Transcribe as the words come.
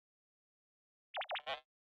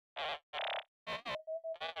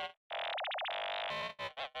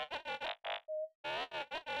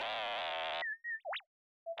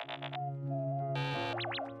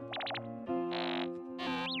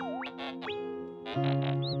Greed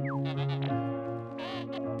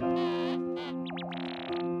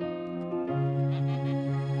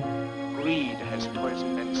has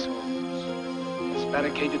poisoned men's souls, has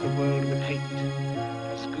barricaded the world with hate,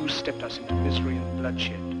 has goose-stepped us into misery and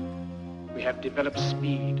bloodshed. We have developed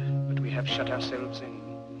speed, but we have shut ourselves in.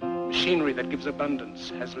 Machinery that gives abundance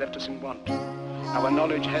has left us in want. Our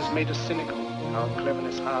knowledge has made us cynical, our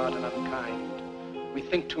cleverness hard and unkind. We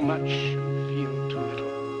think too much and feel too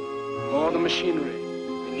little. More than machinery,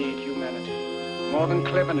 we need humanity. More than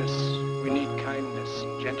cleverness, we need kindness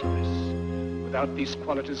and gentleness. Without these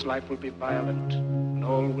qualities, life will be violent and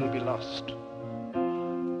all will be lost.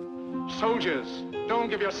 Soldiers, don't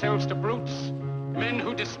give yourselves to brutes. Men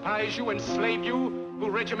who despise you, enslave you, who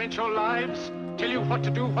regiment your lives, tell you what to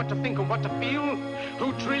do, what to think, and what to feel,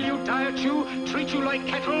 who drill you, diet you, treat you like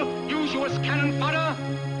cattle, use you as cannon fodder.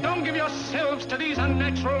 Don't give yourselves to these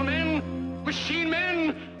unnatural men, machine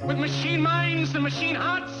men with machine minds and machine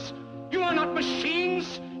hearts. You are not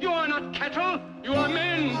machines, you are not cattle, you are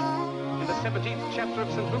men. In the 17th chapter of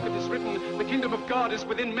St. Luke it is written, the kingdom of God is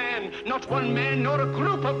within man, not one man nor a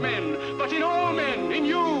group of men, but in all men, in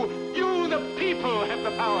you. You, the people, have the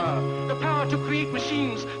power to create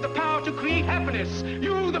machines, the power to create happiness.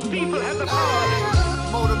 You, the people, have the power.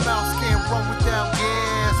 Motor mouths can't run without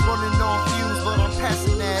gas, running on fumes, but I'm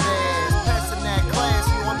passing that ass, passing that class,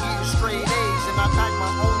 you know I'm getting straight A's, and I pack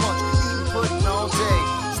my own lunch, eating pudding all day,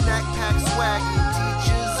 snack pack swagging,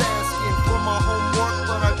 teachers asking for my homework,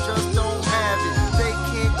 but I just don't have it, they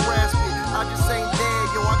can't grasp it, I just ain't there,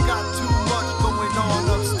 yo, I got too much going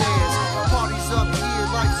on upstairs, parties up here,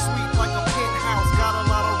 life sweet like a penthouse, got a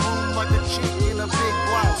lot of room like a chick in a big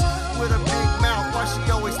blouse, with a big mouth, why she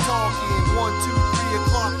always talking, 1, 2, 3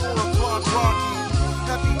 o'clock, 4 o'clock, rocking,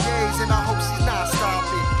 happy days and I hope she's not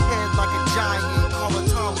stopping, head like a giant, call her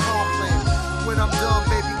Tom Coughlin, when I'm done,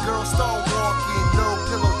 baby girl, start walking, no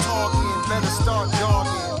pillow talking, better start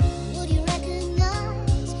jogging. Would you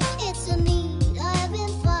recognize it's a need I've been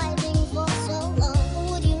fighting for so long?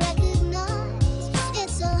 Would you recognize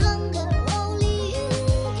it's a hunger only you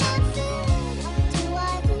can fill? Do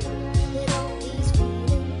I do with all these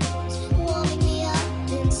feelings warming me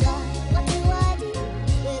up inside? What do I do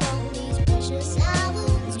with all these precious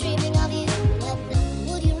hours dreaming of you?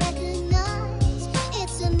 Would you recognize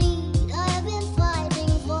it's a need I've been fighting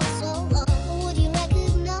for so long? Would you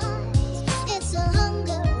recognize it's a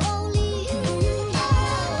hunger only you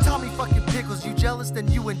can? Tommy fucking Pickles, you jealous? Then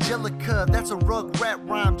you Angelica. That's a rug rat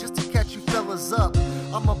rhyme just to catch you fellas up.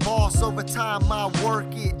 I'm a boss, over time I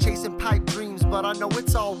work it. Chasing pipe dreams, but I know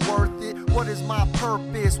it's all worth it. What is my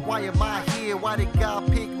purpose? Why am I here? Why did God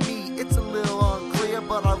pick me? It's a little unclear,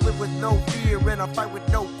 but I live with no fear and I fight with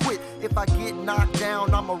no quit. If I get knocked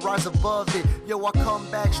down, I'ma rise above it. Yo, I come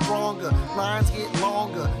back stronger. Lines get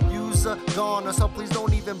longer. User goner, so please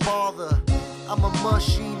don't even bother. I'm a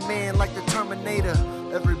machine man like the Terminator.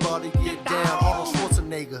 Everybody get down, Arnold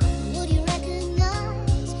Schwarzenegger. Would you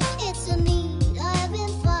recognize it's a need I've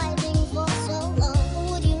been fighting for so long?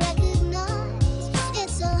 Would you recognize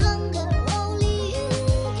it's a hunger only you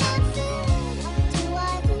can fill? Do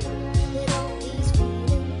I do with all these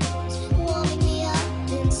feelings warming me up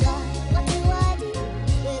inside? What do I do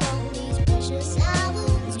with all these precious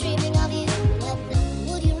hours dreaming of you?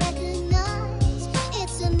 Would you recognize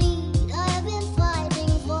it's a need I've been fighting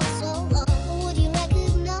for so long? Would you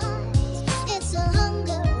recognize it's a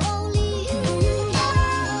hunger only you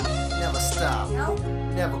can? Never stop,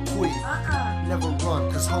 never quit, never run,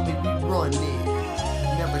 cause homie we run it.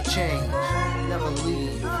 Never change, never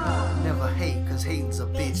leave, never hate, cause hating's a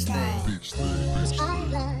bitch thing.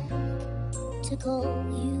 I'd like to call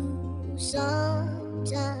you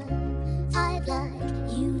sometime. I'd like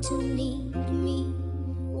you to need me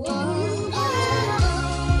one